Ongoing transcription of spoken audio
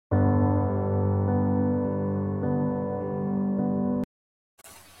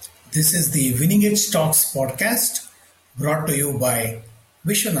This is the Winning Edge Talks podcast brought to you by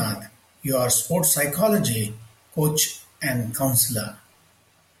Vishwanath, your sports psychology coach and counselor.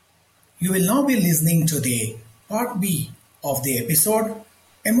 You will now be listening to the part B of the episode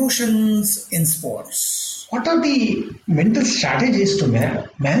Emotions in Sports. What are the mental strategies to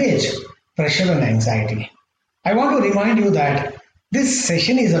manage pressure and anxiety? I want to remind you that this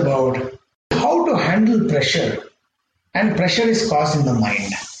session is about how to handle pressure, and pressure is caused in the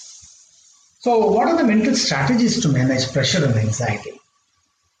mind. So, what are the mental strategies to manage pressure and anxiety?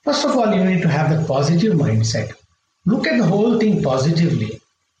 First of all, you need to have the positive mindset. Look at the whole thing positively,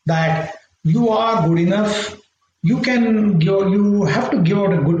 that you are good enough. You have to give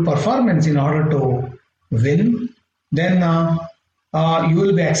out a good performance in order to win. Then you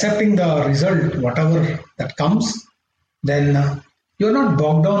will be accepting the result, whatever that comes. Then you're not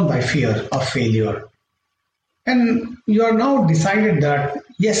bogged down by fear of failure. And you are now decided that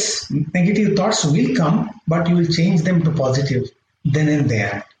yes, negative thoughts will come, but you will change them to positive then and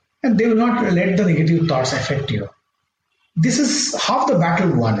there. And they will not let the negative thoughts affect you. This is half the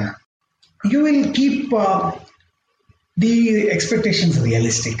battle won. You will keep the expectations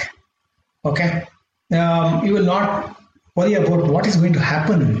realistic. Okay? You will not worry about what is going to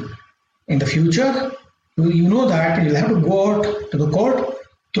happen in the future. You know that you'll have to go out to the court,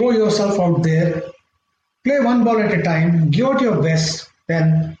 throw yourself out there, play one ball at a time, give out your best,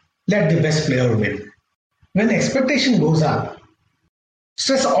 then let the best player win. When expectation goes up,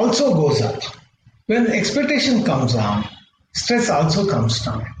 stress also goes up. When expectation comes down, stress also comes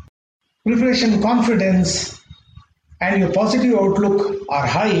down. Preparation, confidence, and your positive outlook are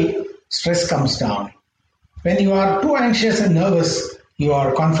high, stress comes down. When you are too anxious and nervous,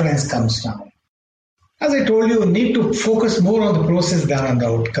 your confidence comes down. As I told you need to focus more on the process than on the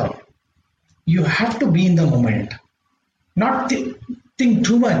outcome. You have to be in the moment, not think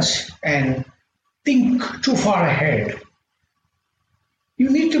too much and think too far ahead.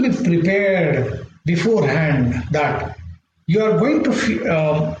 You need to be prepared beforehand that you are going to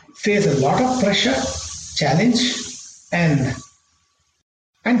face a lot of pressure, challenge, and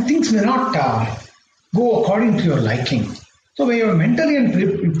things may not go according to your liking. So when you are mentally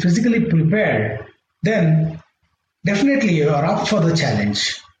and physically prepared, then definitely you are up for the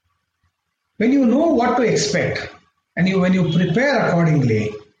challenge. When you know what to expect and when you prepare accordingly,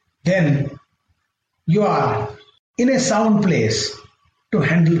 then you are in a sound place to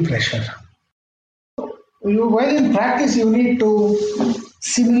handle pressure. While in practice, you need to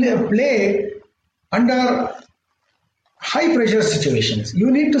play under high pressure situations.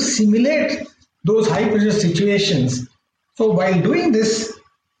 You need to simulate those high pressure situations. So while doing this,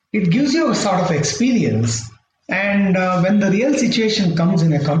 it gives you a sort of experience. And when the real situation comes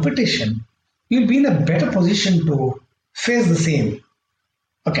in a competition, you'll be in a better position to face the same.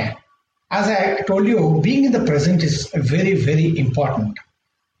 Okay. As I told you, being in the present is very, very important.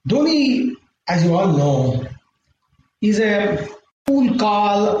 Dhoni, as you all know, is a cool,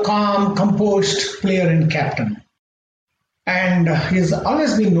 calm, composed player and captain. And he's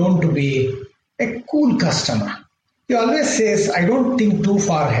always been known to be a cool customer. He always says, I don't think too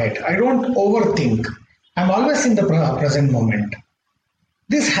far ahead. I don't overthink. I'm always in the present moment.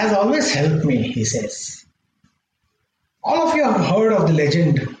 This has always helped me, he says. All of you have heard of the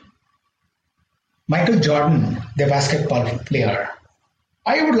legend Michael Jordan, the basketball player.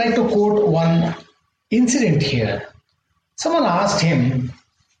 I would like to quote one incident here. Someone asked him,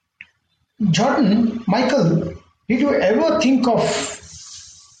 Michael, did you ever think of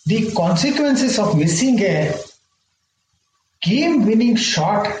the consequences of missing a game-winning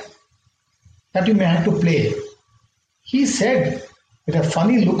shot that you may have to play? He said with a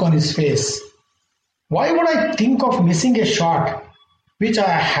funny look on his face, why would I think of missing a shot which I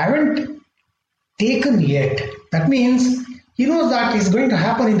haven't taken yet? That means he knows that is going to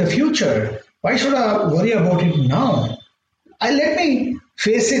happen in the future. Why should I worry about it now? Let me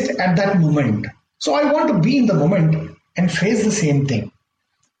face it at that moment. So I want to be in the moment and face the same thing.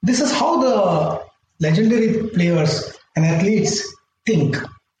 This is how the legendary players and athletes think.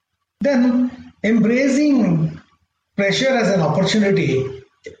 Then embracing pressure as an opportunity,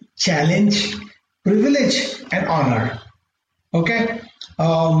 challenge, privilege, and honor. Okay?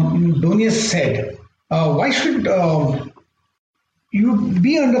 Dhoni said, why should you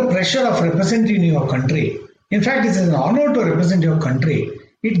be under pressure of representing your country? In fact, it is an honor to represent your country.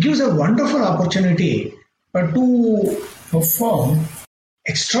 It gives a wonderful opportunity to perform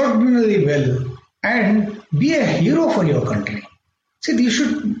extraordinarily well and be a hero for your country. See, you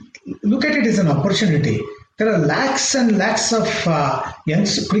should look at it as an opportunity. There are lakhs and lakhs of young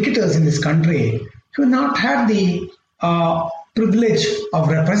cricketers in this country who have not had the privilege of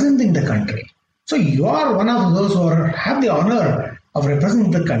representing the country. So you are one of those who have the honor of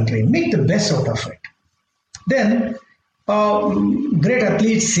representing the country. Make the best out of it. Then, great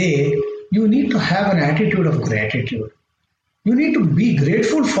athletes say you need to have an attitude of gratitude. You need to be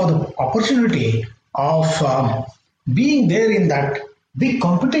grateful for the opportunity of being there in that big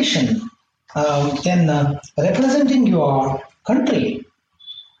competition, representing your country.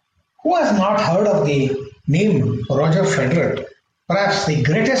 Who has not heard of the name Roger Federer, perhaps the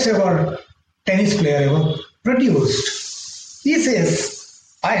greatest ever tennis player ever produced? He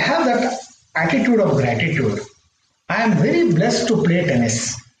says, I have that attitude of gratitude. I am very blessed to play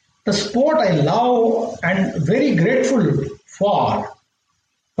tennis, the sport I love and very grateful for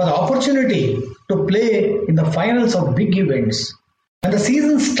the opportunity to play in the finals of big events. When the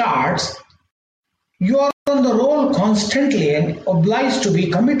season starts, you are on the roll constantly and obliged to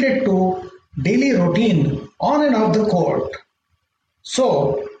be committed to daily routine on and off the court.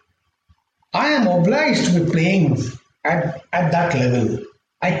 So, I am obliged to be playing at that level.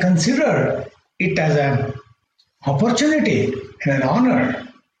 I consider it as an opportunity and an honor.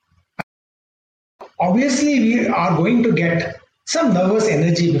 Obviously, we are going to get some nervous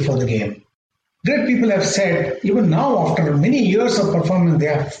energy before the game. Great people have said, even now after many years of performance, they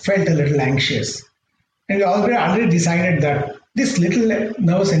have felt a little anxious. And we already decided that this little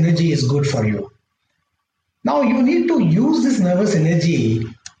nervous energy is good for you. Now you need to use this nervous energy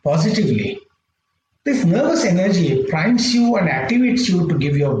positively. This nervous energy primes you and activates you to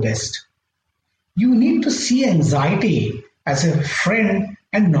give your best. You need to see anxiety as a friend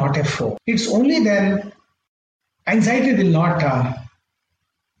and not a foe. It's only then anxiety will not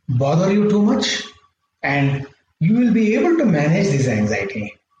bother you too much, and you will be able to manage this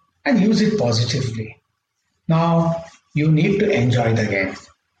anxiety and use it positively. Now, you need to enjoy the game.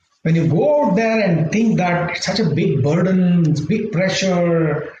 When you go out there and think that it's such a big burden, big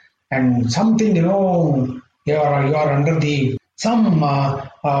pressure, and something, you are under some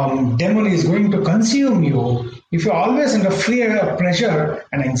demon is going to consume you. If you're always under fear, pressure,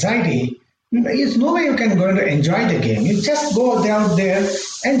 and anxiety, there's no way you can go and enjoy the game. You just go out there,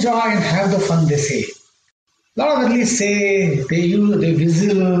 enjoy and have the fun, they say. A lot of athletes say they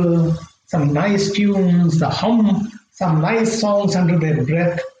whistle some nice tunes, they hum some nice songs under their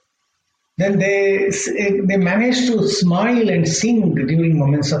breath. Then they manage to smile and sing during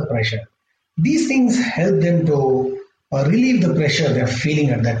moments of pressure. These things help them to relieve the pressure they're feeling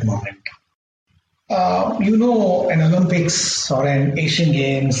at that moment. An Olympics or an Asian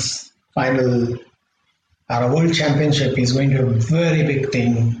Games final or a World Championship is going to be a very big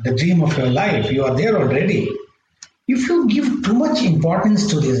thing, the dream of your life. You are there already. If you give too much importance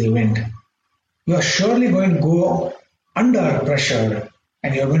to this event, you are surely going to go under pressure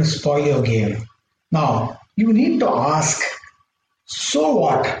and you're going to spoil your game. Now, you need to ask, so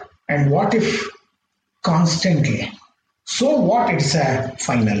what? And what if constantly? So what it's a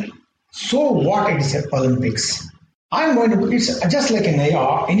final? So what it's an Olympics? It's just like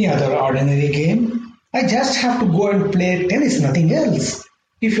any other ordinary game. I just have to go and play tennis, nothing else.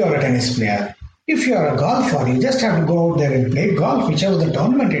 If you're a tennis player, if you're a golfer, you just have to go out there and play golf, whichever the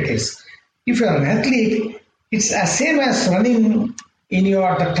tournament it is. If you're an athlete, it's as same as running in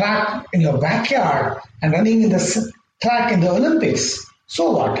the track in your backyard and running in the track in the Olympics.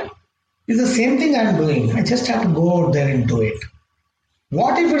 So what? It's the same thing I'm doing. I just have to go out there and do it.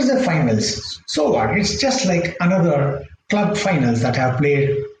 What if it's the finals? So what? It's just like another club finals that I've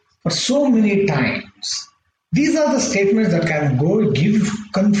played for so many times. These are the statements that can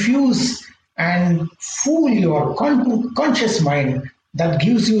confuse and fool your conscious mind that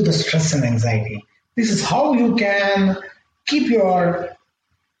gives you the stress and anxiety. This is how you can keep your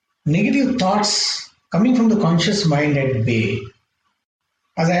negative thoughts coming from the conscious mind at bay.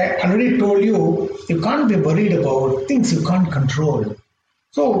 As I already told you, you can't be worried about things you can't control.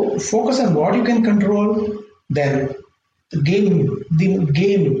 So focus on what you can control, then the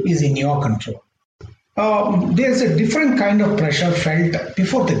game is in your control. There's a different kind of pressure felt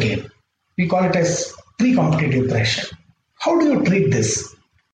before the game. We call it as pre-competitive pressure. How do you treat this?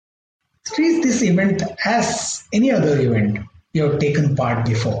 Treat this event as any other event you have taken part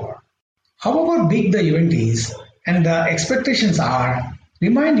before. However big the event is and the expectations are,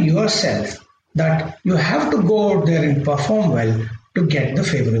 remind yourself that you have to go out there and perform well to get the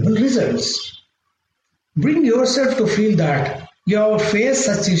favorable results. Bring yourself to feel that you have faced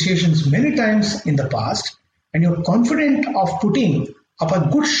such situations many times in the past and you're confident of putting up a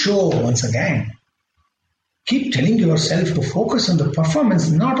good show once again. Keep telling yourself to focus on the performance,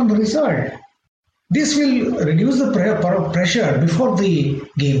 not on the result. This will reduce the pressure before the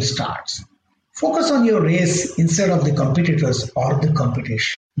game starts. Focus on your race instead of the competitors or the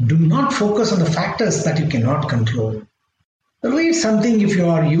competition. Do not focus on the factors that you cannot control. Read something if you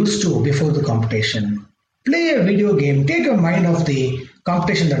are used to before the competition. Play a video game. Take your mind off the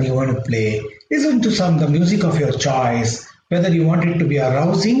competition that you want to play. Listen to the music of your choice, whether you want it to be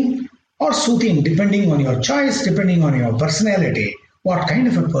arousing or soothing, depending on your choice, depending on your personality, what kind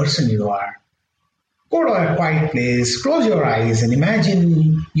of a person you are. Go to a quiet place, close your eyes and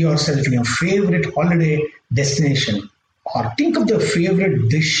imagine yourself in your favorite holiday destination, or think of the favorite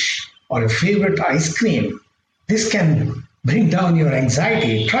dish or a favorite ice cream. This can bring down your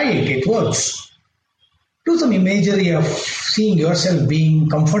anxiety. Try it, it works. Do some imagery of seeing yourself being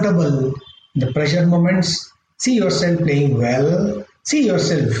comfortable in the pressure moments. See yourself playing well. See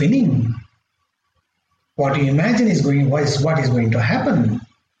yourself winning. What you imagine is what is going to happen.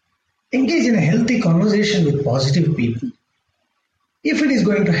 Engage in a healthy conversation with positive people. If it is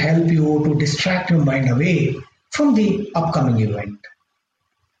going to help you to distract your mind away from the upcoming event.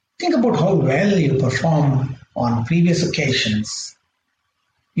 Think about how well you perform on previous occasions.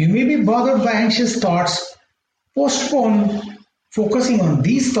 You may be bothered by anxious thoughts. Postpone focusing on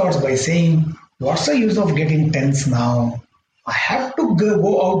these thoughts by saying, what's the use of getting tense now? I have to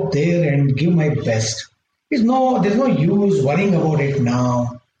go out there and give my best. There's no use worrying about it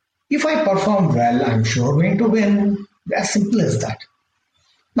now. If I perform well, I'm sure going to win. As simple as that.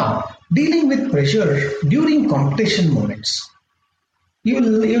 Now, dealing with pressure during competition moments.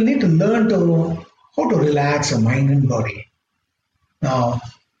 You'll need to learn how to relax your mind and body. Now,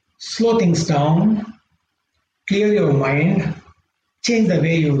 slow things down, clear your mind, change the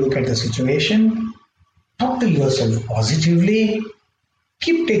way you look at the situation, talk to yourself positively,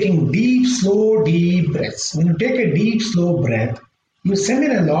 keep taking deep breaths. When you take a deep, slow breath, you send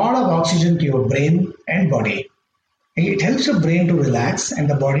in a lot of oxygen to your brain and body. It helps your brain to relax and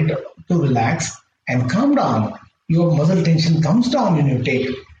the body to relax and calm down. Your muscle tension comes down when you take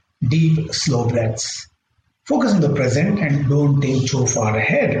deep, slow breaths. Focus on the present and don't think too far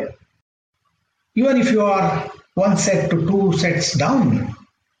ahead. Even if you are 1 set to 2 sets down,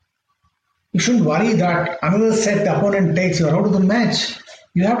 you shouldn't worry that another set the opponent takes, you are out of the match.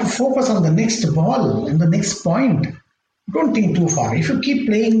 You have to focus on the next ball and the next point. Don't think too far. If you keep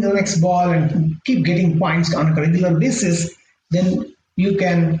playing the next ball and keep getting points on a regular basis, then you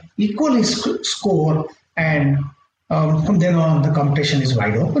can equally score, and from then on the competition is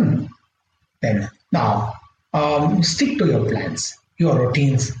wide open. Now, stick to your plans, your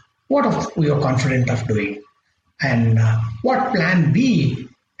routines, what you're confident of doing, and what plan B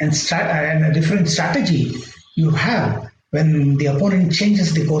and a different strategy you have when the opponent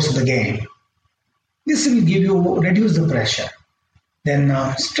changes the course of the game. This will reduce the pressure. Then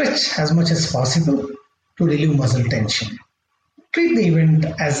stretch as much as possible to relieve muscle tension. Treat the event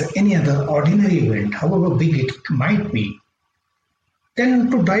as any other ordinary event, however big it might be.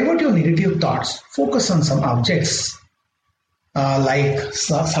 Then to divert your negative thoughts, focus on some objects like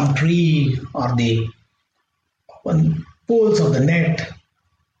some tree or the poles of the net.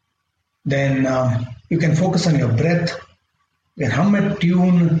 Then you can focus on your breath. You can hum a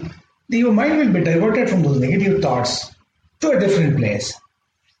tune. Your mind will be diverted from those negative thoughts to a different place.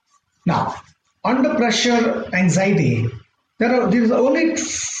 Now, under pressure, anxiety, there is only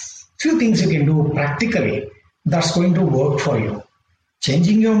few things you can do practically that's going to work for you.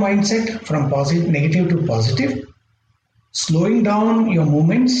 Changing your mindset from negative to positive, slowing down your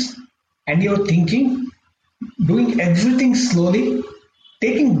movements and your thinking, doing everything slowly,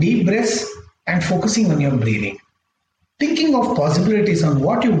 taking deep breaths and focusing on your breathing. Thinking of possibilities on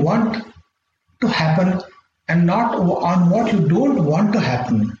what you want to happen and not on what you don't want to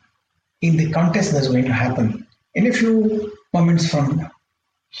happen in the contest that's going to happen. In a few moments from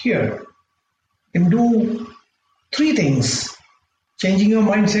here, you can do 3 things. Changing your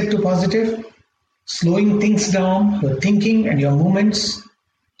mindset to positive, slowing things down, your thinking and your movements,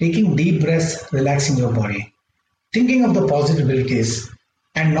 taking deep breaths, relaxing your body. Thinking of the possibilities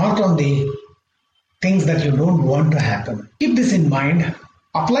and not on the things that you don't want to happen. Keep this in mind,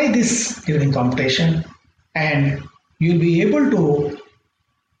 apply this during competition, and you'll be able to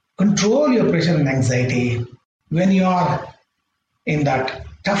control your pressure and anxiety when you are in that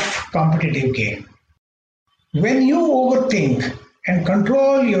tough competitive game. When you overthink and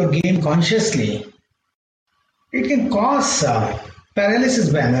control your game consciously, it can cause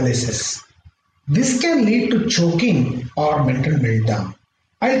paralysis by analysis. This can lead to choking or mental meltdown.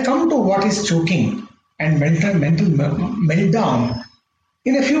 I'll come to what is choking and mental meltdown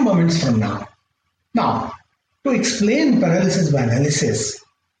in a few moments from now. Now, to explain paralysis by analysis,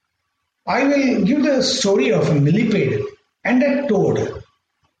 I will give the story of a millipede and a toad.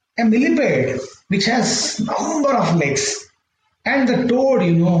 a millipede which has number of legs, and the toad,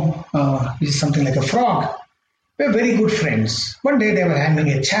 which is something like a frog, were very good friends. One day they were having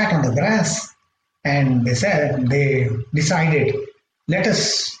a chat on the grass, and they decided, let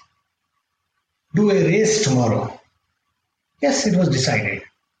us do a race tomorrow. Yes, it was decided.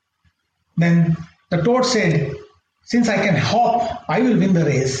 Then the toad said, since I can hop, I will win the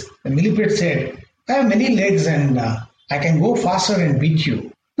race. The millipede said, I have many legs and I can go faster and beat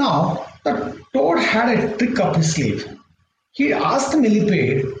you. Now, the toad had a trick up his sleeve. He asked the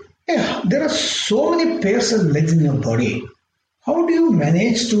millipede, hey, there are so many pairs of legs in your body. How do you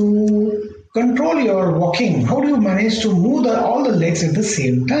manage to control your walking? How do you manage to move all the legs at the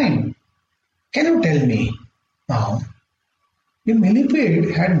same time? Can you tell me? Now, the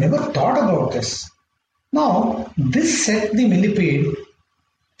millipede had never thought about this. Now, this set the millipede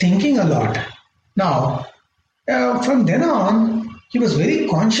thinking a lot. Now, from then on, he was very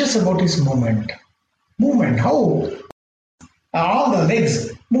conscious about his movement, how all the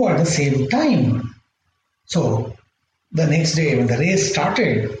legs move at the same time. So, the next day when the race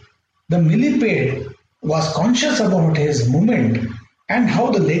started, the millipede was conscious about his movement and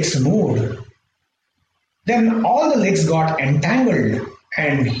how the legs moved. Then all the legs got entangled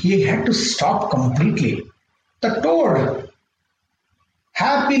and he had to stop completely. The toad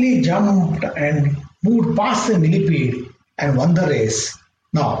happily jumped and moved past the millipede and won the race.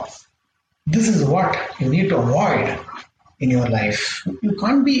 Now, this is what you need to avoid in your life. You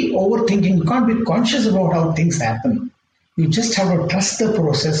can't be overthinking, you can't be conscious about how things happen. You just have to trust the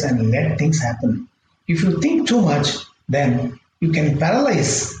process and let things happen. If you think too much, then you can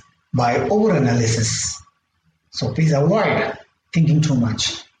paralyze by overanalysis. So please avoid thinking too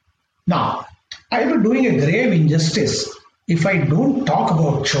much. Now, I will be doing a grave injustice if I don't talk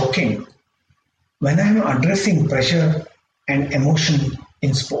about choking when I am addressing pressure and emotion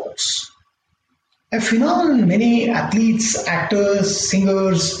in sports. A phenomenon many athletes, actors,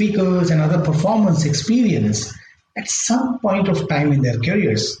 singers, speakers, and other performers experience at some point of time in their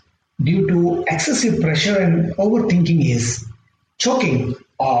careers due to excessive pressure and overthinking is choking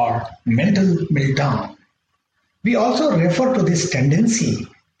or mental meltdown. We also refer to this tendency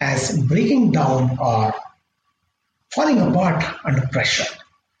as breaking down or falling apart under pressure.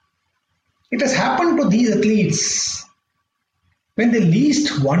 It has happened to these athletes when they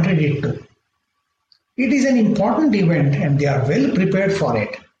least wanted it to. It is an important event and they are well prepared for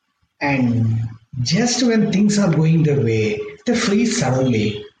it. And just when things are going their way, they freeze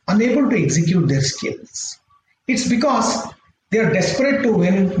suddenly, unable to execute their skills. It's because they are desperate to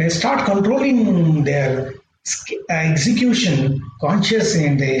win. They start controlling their execution. Conscious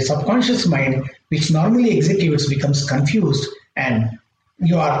and the subconscious mind, which normally executes, becomes confused and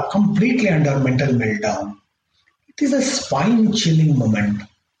you are completely under mental meltdown. It is a spine-chilling moment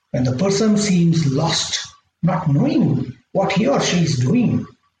when the person seems lost, not knowing what he or she is doing,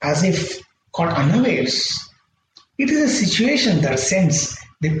 as if caught unawares. It is a situation that sends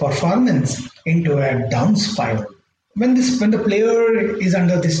the performance into a down spiral. When the player is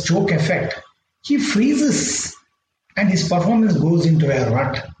under this choke effect, he freezes and his performance goes into a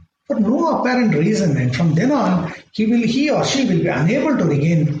rut for no apparent reason, and from then on he or she will be unable to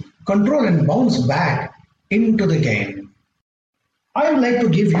regain control and bounce back into the game. I would like to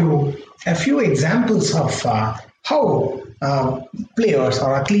give you a few examples of how players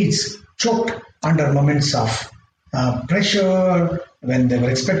or athletes choked under moments of pressure, when their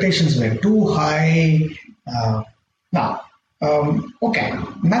expectations were too high.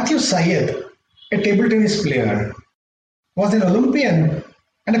 Matthew Syed, a table tennis player, was an Olympian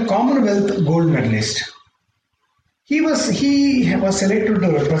and a Commonwealth gold medalist. He was selected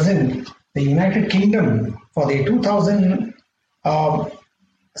to represent the United Kingdom for the 2000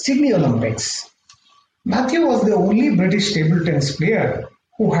 Sydney Olympics. Matthew was the only British table tennis player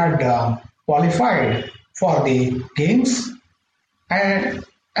who had qualified for the games, and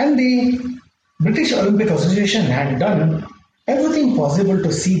the British Olympic Association had done everything possible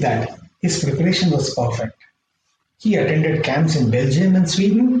to see that his preparation was perfect. He attended camps in Belgium and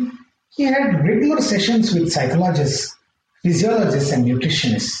Sweden. He had regular sessions with psychologists, physiologists, and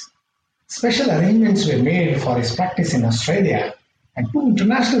nutritionists. Special arrangements were made for his practice in Australia, and 2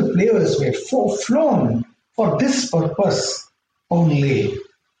 international players were flown for this purpose only.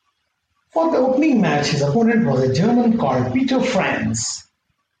 For the opening match, his opponent was a German called Peter Franz.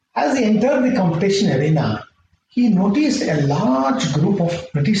 As he entered the competition arena, he noticed a large group of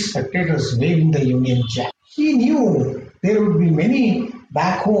British spectators waving the Union Jack. He knew there would be many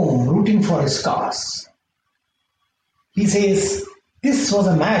back home rooting for his cause. He says, "This was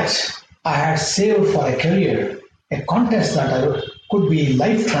a match I had saved for a career, a contest that could be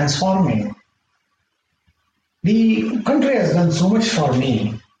life transforming. The country has done so much for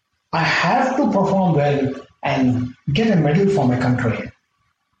me. I have to perform well and get a medal for my country.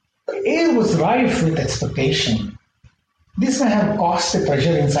 The air was rife with expectation. This may have caused a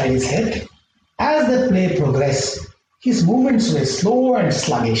pressure inside his head. As the play progressed, his movements were slow and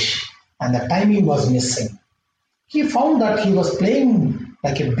sluggish, and the timing was missing. He found that he was playing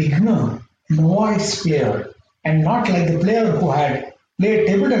like a beginner, novice player, and not like the player who had played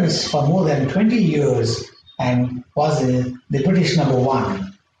table tennis for more than 20 years and was the British number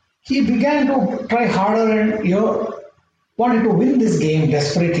one. He began to try harder and wanted to win this game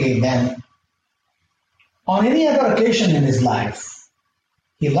desperately than on any other occasion in his life.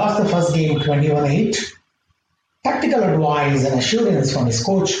 He lost the first game 21-8. Tactical advice and assurance from his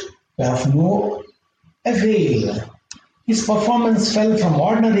coach were of no avail. His performance fell from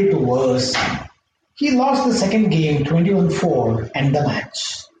ordinary to worse. He lost the second game 21-4 and the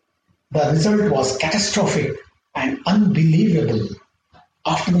match. The result was catastrophic and unbelievable.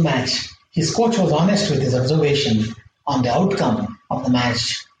 After the match, his coach was honest with his observation on the outcome of the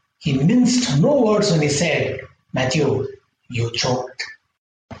match. He minced no words when he said, "Matthew, you choked."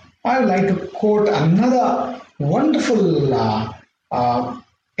 I would like to quote another wonderful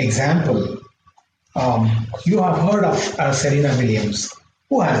example. You have heard of Serena Williams.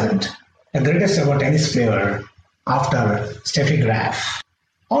 Who hasn't? The greatest ever tennis player after Steffi Graf.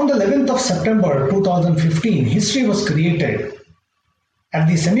 On the 11th of September 2015, history was created at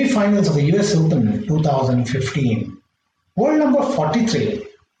the semi-finals of the US Open 2015. World number 43,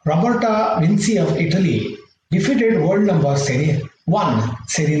 Roberta Vinci of Italy, defeated world number 1,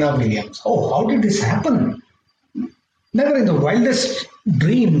 Serena Williams. Oh, how did this happen? Never in the wildest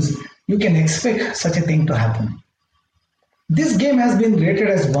dreams you can expect such a thing to happen. This game has been rated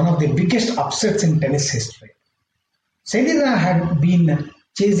as one of the biggest upsets in tennis history. Serena had been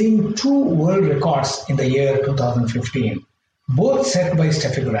chasing 2 world records in the year 2015, both set by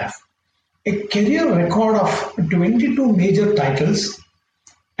Steffi Graf. A career record of 22 major titles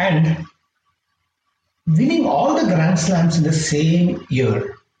and winning all the Grand Slams in the same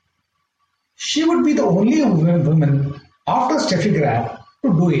year. She would be the only woman after Steffi Graf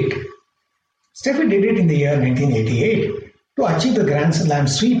to do it. Steffi did it in the year 1988 to achieve the Grand Slam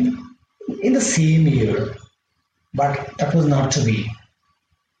sweep in the same year, but that was not to be.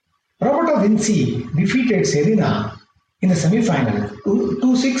 Roberta Vinci defeated Serena in the semi-final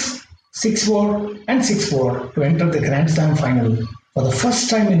 2-6, 6-4 and 6-4 to enter the Grand Slam final for the first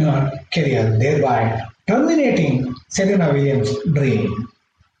time in her career, thereby terminating Serena Williams' dream.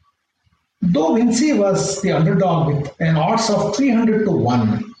 Though Vinci was the underdog with an odds of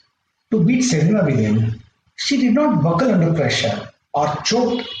 300-1 to beat Serena Williams, she did not buckle under pressure or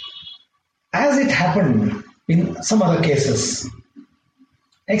choke as it happened in some other cases.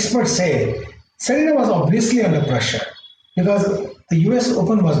 Experts say Serena was obviously under pressure because the US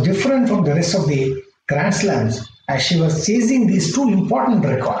Open was different from the rest of the Grand Slams as she was chasing these 2 important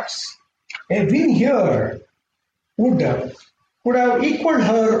records. A win here would have equaled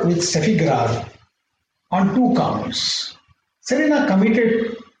her with Steffi Graf on 2 counts. Serena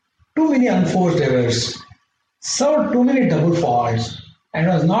committed too many unforced errors, served too many double faults, and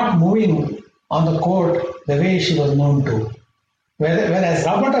was not moving on the court the way she was known to. Whereas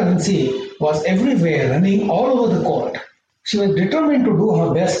Roberta Vinci was everywhere, running all over the court. She was determined to do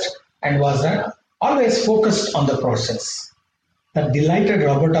her best and was always focused on the process. The delighted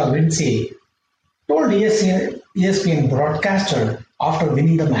Roberta Vinci told ESPN broadcaster after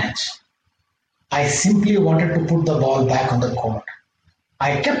winning the match, "I simply wanted to put the ball back on the court.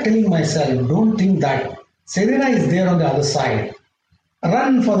 I kept telling myself, don't think that Serena is there on the other side.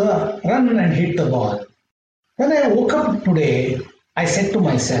 Run and hit the ball." When I woke up today, I said to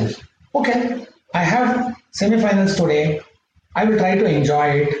myself, okay, I have semifinals today. I will try to enjoy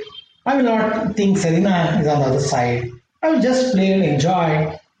it. I will not think Serena is on the other side. I will just play and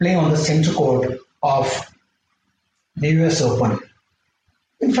enjoy playing on the center court of the US Open.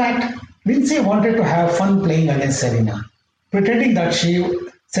 In fact, Vinci wanted to have fun playing against Serena, pretending that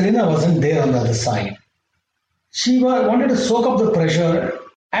Serena wasn't there on the other side. She wanted to soak up the pressure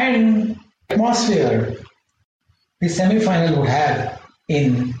and atmosphere the semi-final would have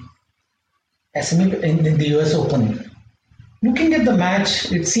in the US Open. Looking at the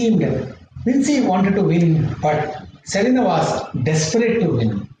match, it seemed Vinci wanted to win, but Serena was desperate to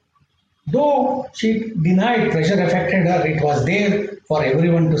win. Though she denied pressure affected her, it was there for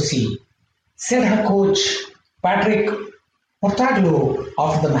everyone to see, said her coach Patrick Portaglio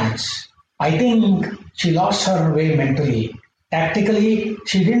after the match. I think she lost her way mentally. Tactically,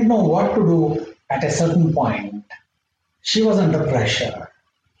 she didn't know what to do at a certain point. She was under pressure,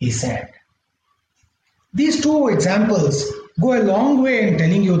 he said. These two examples go a long way in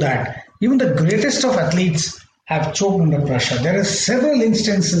telling you that even the greatest of athletes have choked under pressure. There are several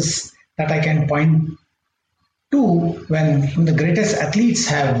instances that I can point to when even the greatest athletes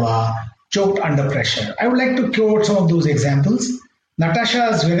have choked under pressure. I would like to quote some of those examples.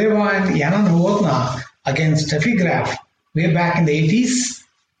 Natasha Zvereva and Yana Novotná against Steffi Graf way back in the 80s.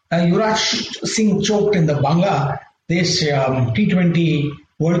 Yuvraj Singh choked in the Bangladesh T20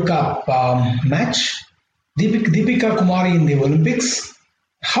 World Cup match. Deepika Kumari in the Olympics.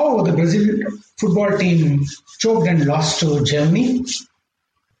 How the Brazil football team choked and lost to Germany.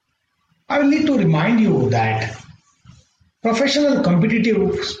 I will need to remind you that professional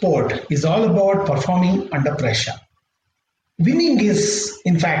competitive sport is all about performing under pressure. Winning is,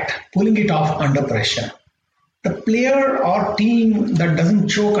 in fact, pulling it off under pressure. The player or team that doesn't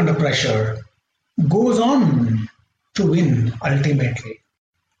choke under pressure goes on to win ultimately.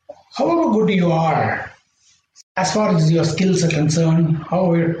 However good you are, as far as your skills are concerned,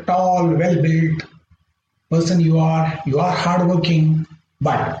 however tall, well-built person you are hardworking,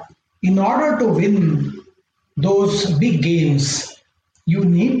 but in order to win those big games, you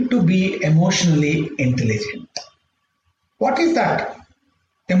need to be emotionally intelligent. What is that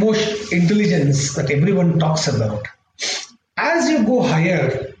intelligence that everyone talks about? As you go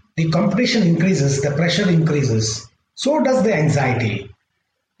higher, the competition increases, the pressure increases, so does the anxiety.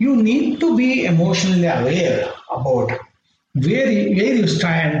 You need to be emotionally aware about where you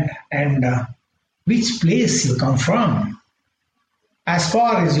stand and which place you come from as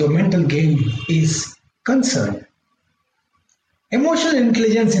far as your mental game is concerned. Emotional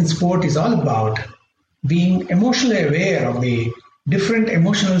intelligence in sport is all about being emotionally aware of the different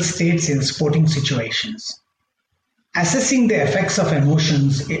emotional states in sporting situations, assessing the effects of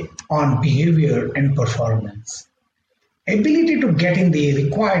emotions on behavior and performance, ability to get in the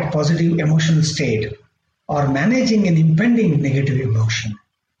required positive emotional state or managing an impending negative emotion.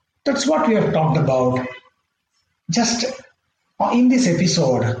 That's what we have talked about just in this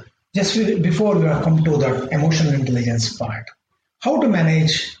episode, just before we have come to the emotional intelligence part. How to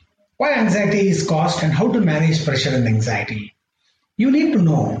manage, why anxiety is caused, and how to manage pressure and anxiety. You need to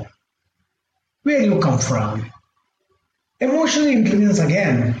know where you come from. Emotional intelligence,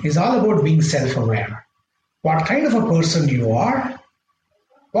 again, is all about being self-aware. What kind of a person you are,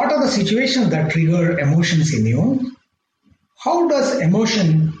 what are the situations that trigger emotions in you, how does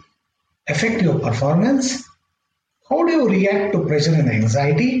emotion affect your performance, how do you react to pressure and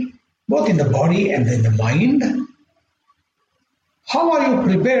anxiety, both in the body and in the mind, how are you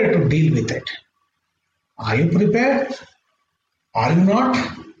prepared to deal with it? Are you prepared? Are you not?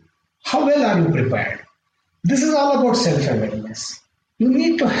 How well are you prepared? This is all about self-awareness. You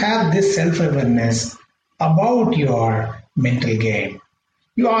need to have this self-awareness about your mental game.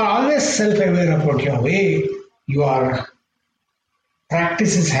 You are always self-aware about your way your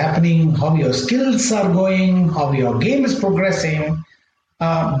practice is happening, how your skills are going, how your game is progressing,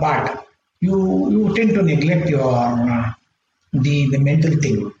 but you tend to neglect your the mental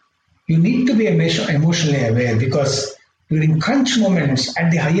thing. You need to be emotionally aware because during crunch moments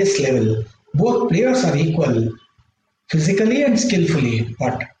at the highest level, both players are equal physically and skillfully,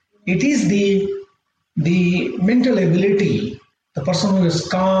 but it is the mental ability, the person who is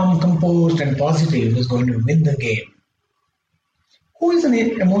calm, composed, and positive is going to win the game. Who is an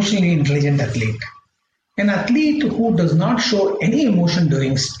emotionally intelligent athlete? An athlete who does not show any emotion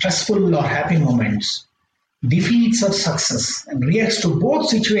during stressful or happy moments, defeats or success, and reacts to both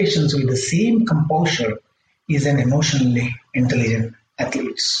situations with the same composure is an emotionally intelligent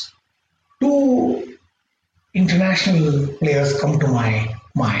athlete. Two international players come to my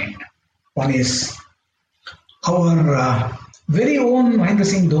mind. One is our very own Mahendra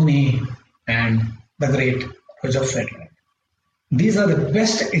Singh Dhoni and the great Roger Federer. These are the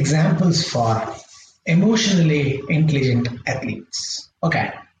best examples for emotionally intelligent athletes.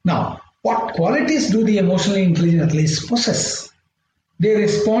 Okay, now what qualities do the emotionally intelligent athletes possess? They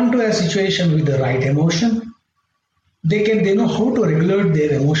respond to a situation with the right emotion. They know how to regulate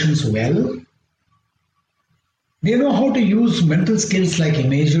their emotions well. They know how to use mental skills like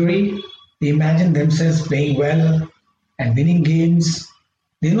imagery. They imagine themselves playing well and winning games.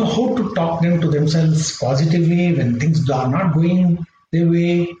 They know how to talk them to themselves positively when things are not going their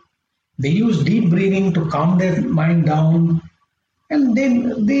way. They use deep breathing to calm their mind down. And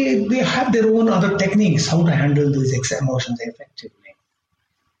then they have their own other techniques how to handle these emotions effectively.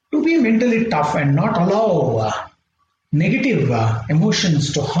 To be mentally tough and not allow negative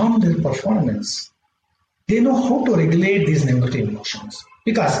emotions to harm their performance, they know how to regulate these negative emotions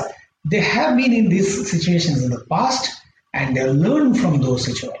because they have been in these situations in the past and they learn from those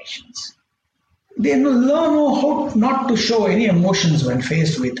situations. They learn how not to show any emotions when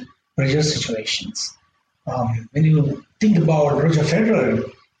faced with pressure situations. When you think about Roger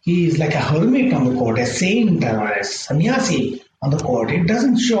Federer, he is like a hermit on the court, a saint or a sannyasi on the court. He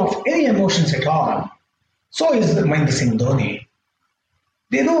doesn't show off any emotions at all. So is Mahendra Singh Dhoni.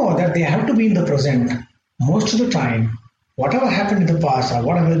 They know that they have to be in the present most of the time. Whatever happened in the past or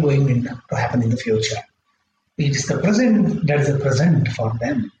whatever going to happen in the future, it is the present that is the present for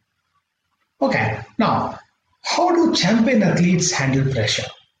them. Okay, now, how do champion athletes handle pressure?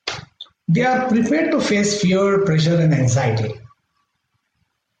 They are prepared to face fear, pressure, and anxiety.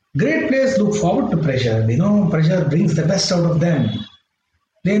 Great players look forward to pressure. They know pressure brings the best out of them.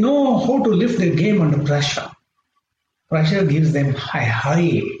 They know how to lift their game under pressure. Pressure gives them a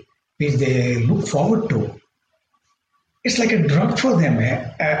high, which they look forward to. It's like a drug for them,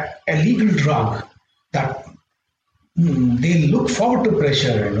 a legal drug that they look forward to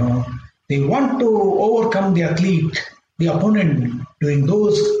pressure. They want to overcome the athlete, the opponent, during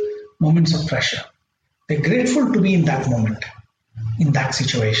those moments of pressure. They're grateful to be in that moment, in that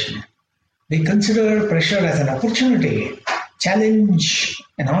situation. They consider pressure as an opportunity, challenge,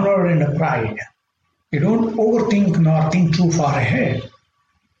 an honor, and a pride. They don't overthink nor think too far ahead.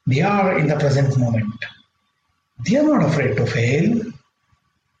 They are in the present moment. They are not afraid to fail.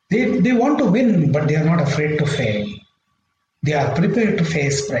 They want to win, but they are not afraid to fail. They are prepared to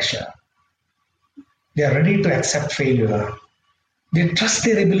face pressure. They are ready to accept failure. They trust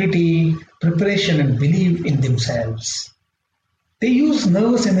their ability, preparation, and believe in themselves. They use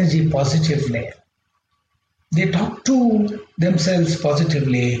nervous energy positively. They talk to themselves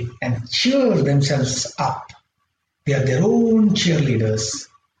positively and cheer themselves up. They are their own cheerleaders.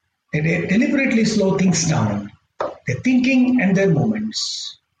 They deliberately slow things down, their thinking and their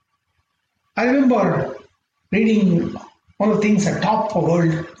movements. I remember reading one of the things a top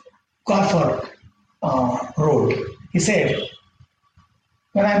world golfer wrote. He said,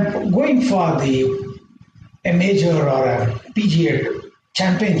 when I'm going for a major or a PGA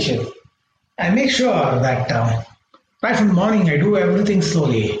championship, I make sure that right from the morning I do everything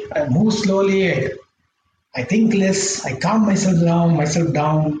slowly. I move slowly, I think less, I calm myself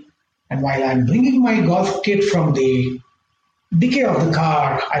down, and while I'm bringing my golf kit from the decay of the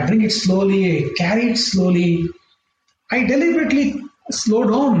car, I bring it slowly, I carry it slowly. I deliberately slow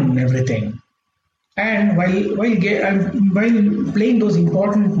down everything. And while playing those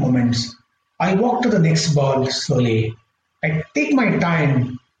important moments, I walk to the next ball slowly. I take my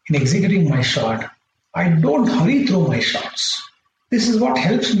time in executing my shot. I don't hurry through my shots. This is what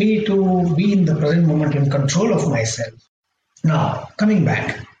helps me to be in the present moment in control of myself. Now, coming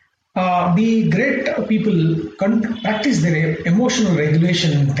back, the great people practice their emotional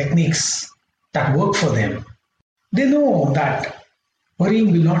regulation techniques that work for them. They know that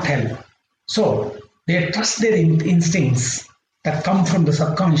worrying will not help. So, they trust their instincts that come from the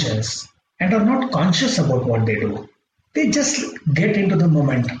subconscious and are not conscious about what they do. They just get into the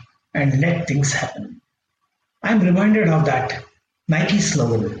moment and let things happen. I'm reminded of that Nike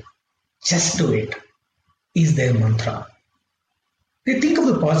slogan, just do it, is their mantra. They think of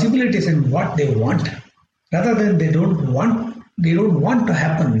the possibilities and what they want, rather than they don't want to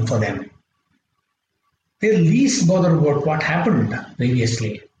happen for them. They're least bothered about what happened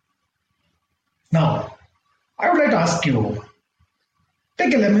previously. Now, I would like to ask you,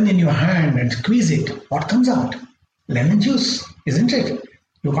 take a lemon in your hand and squeeze it. What comes out? Lemon juice, isn't it?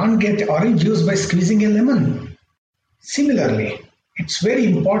 You can't get orange juice by squeezing a lemon. Similarly, it's very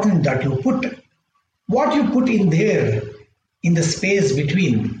important that you put what you put in there in the space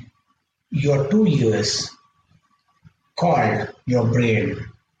between your two ears, called your brain.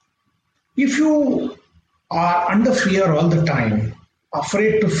 If you are under fear all the time,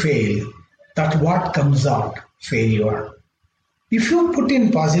 afraid to fail, that's what comes out, failure. If you put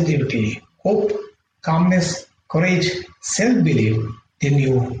in positivity, hope, calmness, courage, self-belief, then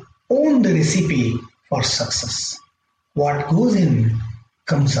you own the recipe for success. What goes in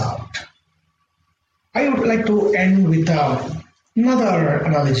comes out. I would like to end with another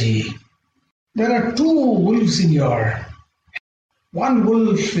analogy. There are two wolves in your. One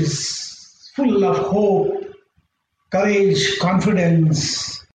wolf is full of hope, courage,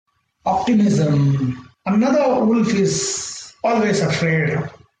 confidence, optimism. Another wolf is always afraid,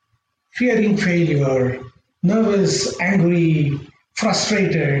 fearing failure, nervous, angry,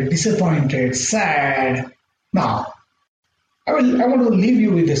 frustrated, disappointed, sad. Now, I want to leave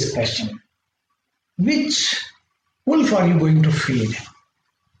you with this question. Which wolf are you going to feed?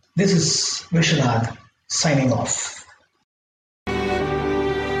 This is Vishwanath signing off.